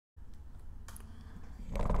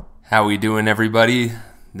How we doing, everybody?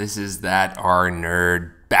 This is that R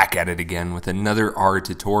nerd back at it again with another R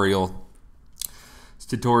tutorial. This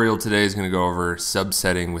tutorial today is going to go over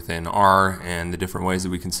subsetting within R and the different ways that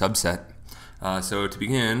we can subset. So to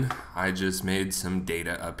begin, I just made some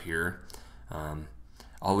data up here.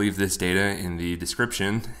 I'll leave this data in the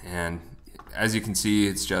description, and as you can see,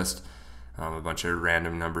 it's just a bunch of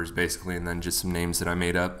random numbers basically, and then just some names that I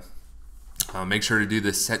made up. Make sure to do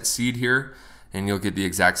the set seed here, and you'll get the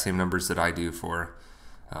exact same numbers that I do for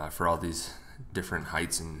all these different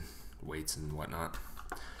heights and weights and whatnot.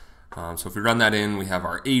 So if we run that in, we have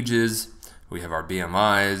our ages, we have our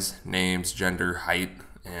BMIs, names, gender, height,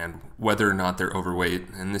 and whether or not they're overweight.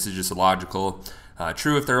 And this is just logical.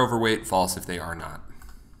 True if they're overweight, false if they are not.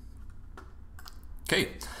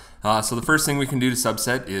 Okay, so the first thing we can do to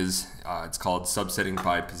subset is, it's called subsetting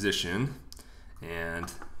by position. And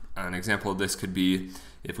an example of this could be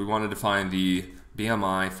if we wanted to find the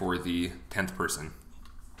BMI for the 10th person.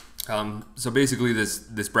 So basically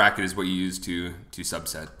this bracket is what you use to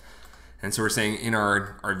subset. And so we're saying in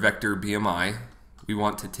our vector BMI, we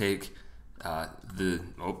want to take the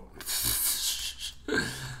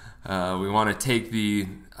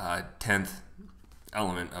 10th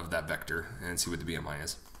element of that vector and see what the BMI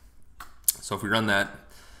is. So if we run that,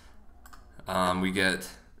 we get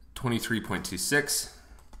 23.26.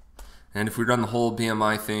 And if we run the whole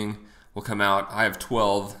BMI thing, we'll come out, I have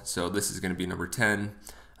 12, so this is going to be number 10.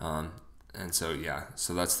 And so yeah,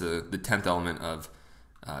 so that's the 10th element of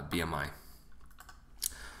BMI.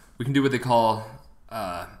 We can do what they call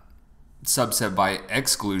subset by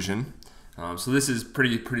exclusion. So this is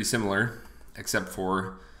pretty similar, except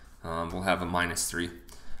for we'll have a -3.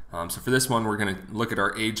 So for this one, we're going to look at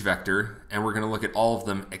our age vector, and we're going to look at all of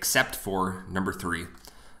them except for number 3.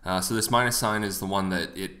 So this minus sign is the one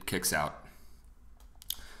that it kicks out.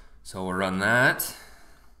 So we'll run that,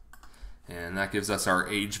 and that gives us our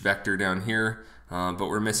age vector down here, but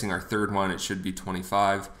we're missing our third one. It should be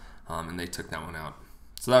 25, and they took that one out.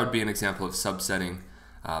 So that would be an example of subsetting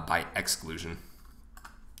by exclusion.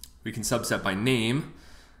 We can subset by name,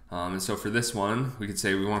 and so for this one, we could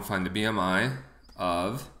say we want to find the BMI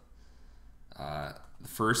of the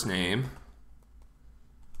first name,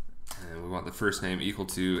 and we want the first name equal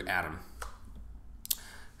to Adam.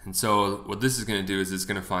 And so what this is going to do is it's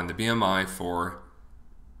going to find the BMI for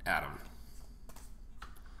Adam.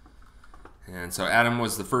 And so Adam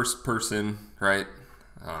was the first person, right?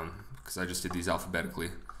 Because I just did these alphabetically.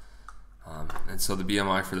 And so the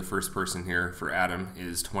BMI for the first person here for Adam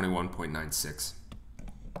is 21.96.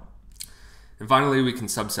 And finally, we can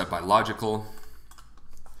subset by logical.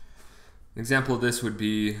 An example of this would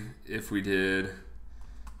be if we did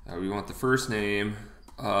we want the first name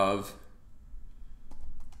of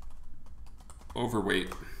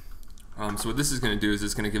overweight. So what this is going to do is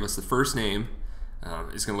it's going to give us the first name.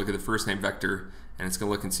 It's going to look at the first name vector, and it's going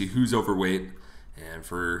to look and see who's overweight. And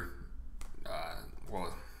for,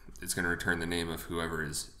 well, it's going to return the name of whoever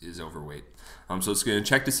is overweight. So it's going to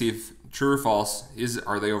check to see if true or false,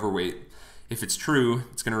 are they overweight. If it's true,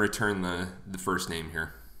 it's going to return the first name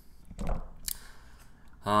here.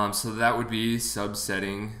 So that would be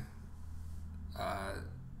subsetting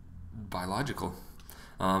by logical.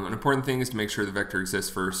 An important thing is to make sure the vector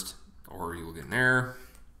exists first, or you will get an error.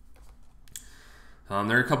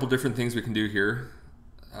 There are a couple different things we can do here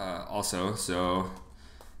also. So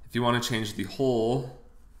if you want to change the whole,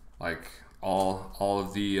 like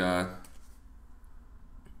all the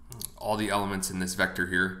elements in this vector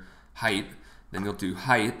here, height, then you'll do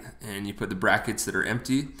height, and you put the brackets that are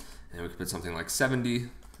empty, and we can put something like 70,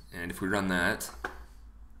 and if we run that,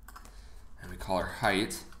 and we call our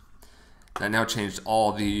height, that now changed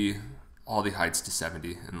all the heights to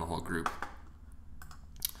 70 in the whole group.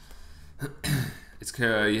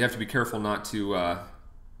 You have to be careful not to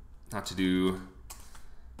do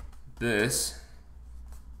this.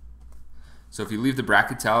 So if you leave the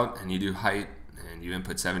brackets out and you do height and you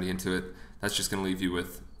input 70 into it, that's just going to leave you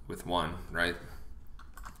with 1, right?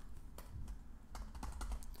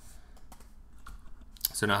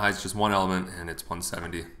 So now height's just one element, and it's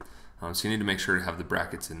 170. So you need to make sure to have the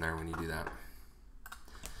brackets in there when you do that.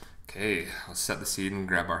 Okay, I'll set the seed and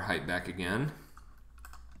grab our height back again.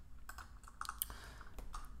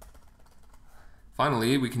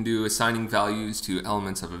 Finally, we can do assigning values to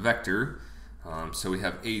elements of a vector. So we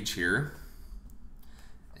have age here,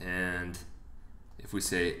 and if we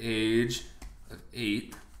say age of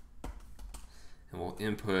 8, and we'll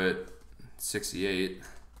input 68,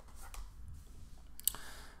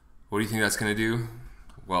 what do you think that's going to do?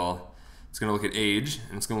 Well, it's going to look at age,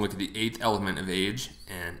 and it's going to look at the 8th element of age,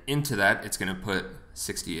 and into that it's going to put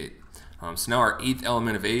 68. So now our 8th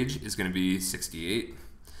element of age is going to be 68.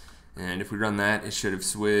 And if we run that, it should have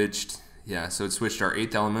switched. Yeah, so it switched our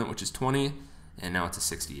 8th element, which is 20, and now it's a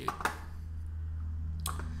 68.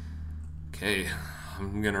 Okay,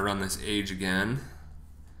 I'm going to run this age again.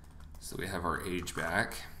 So we have our age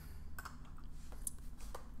back.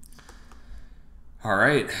 All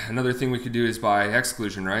right, another thing we could do is by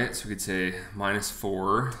exclusion, right? So we could say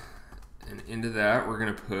 -4, and into that we're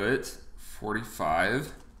going to put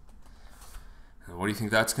 45. And what do you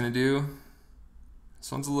think that's going to do?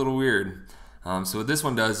 This one's a little weird. So what this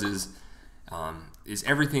one does is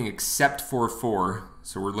everything except for 4.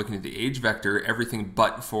 So we're looking at the age vector, everything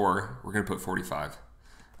but 4, we're going to put 45.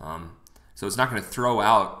 So it's not going to throw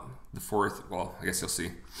out the 4th, well, I guess you'll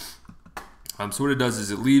see. So what it does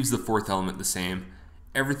is it leaves the 4th element the same.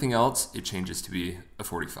 Everything else, it changes to be a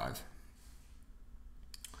 45.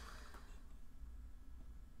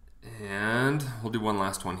 And we'll do one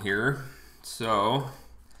last one here. So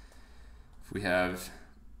if we have,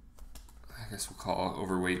 I guess we'll call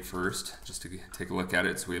overweight first, just to take a look at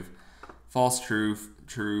it. So we have false, true,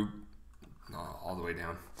 true, all the way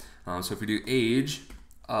down. So if we do age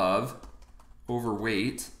of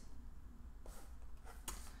overweight,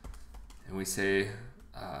 and we say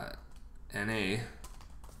NA,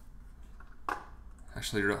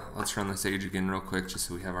 actually let's run this age again real quick just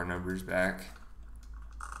so we have our numbers back.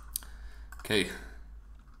 Okay,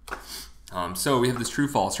 so we have this true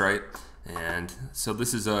false, right? And so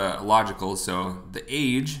this is logical. So the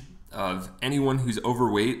age of anyone who's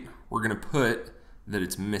overweight, we're going to put that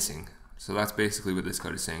it's missing. So that's basically what this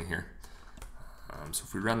code is saying here. So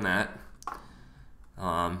if we run that,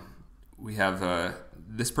 we have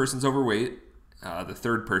this person's overweight, the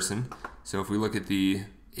 3rd person. So if we look at the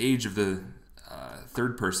age of the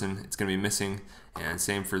 3rd person, it's going to be missing, and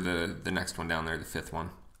same for the next one down there, the 5th one.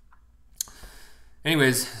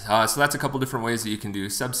 Anyways, so that's a couple different ways that you can do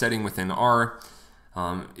subsetting within R.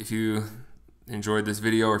 If you enjoyed this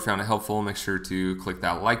video or found it helpful, make sure to click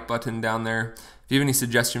that like button down there. If you have any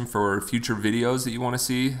suggestion for future videos that you want to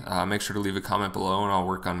see, make sure to leave a comment below and I'll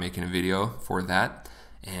work on making a video for that.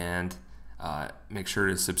 And make sure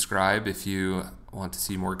to subscribe if you want to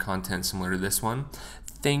see more content similar to this one.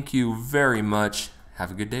 Thank you very much.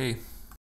 Have a good day.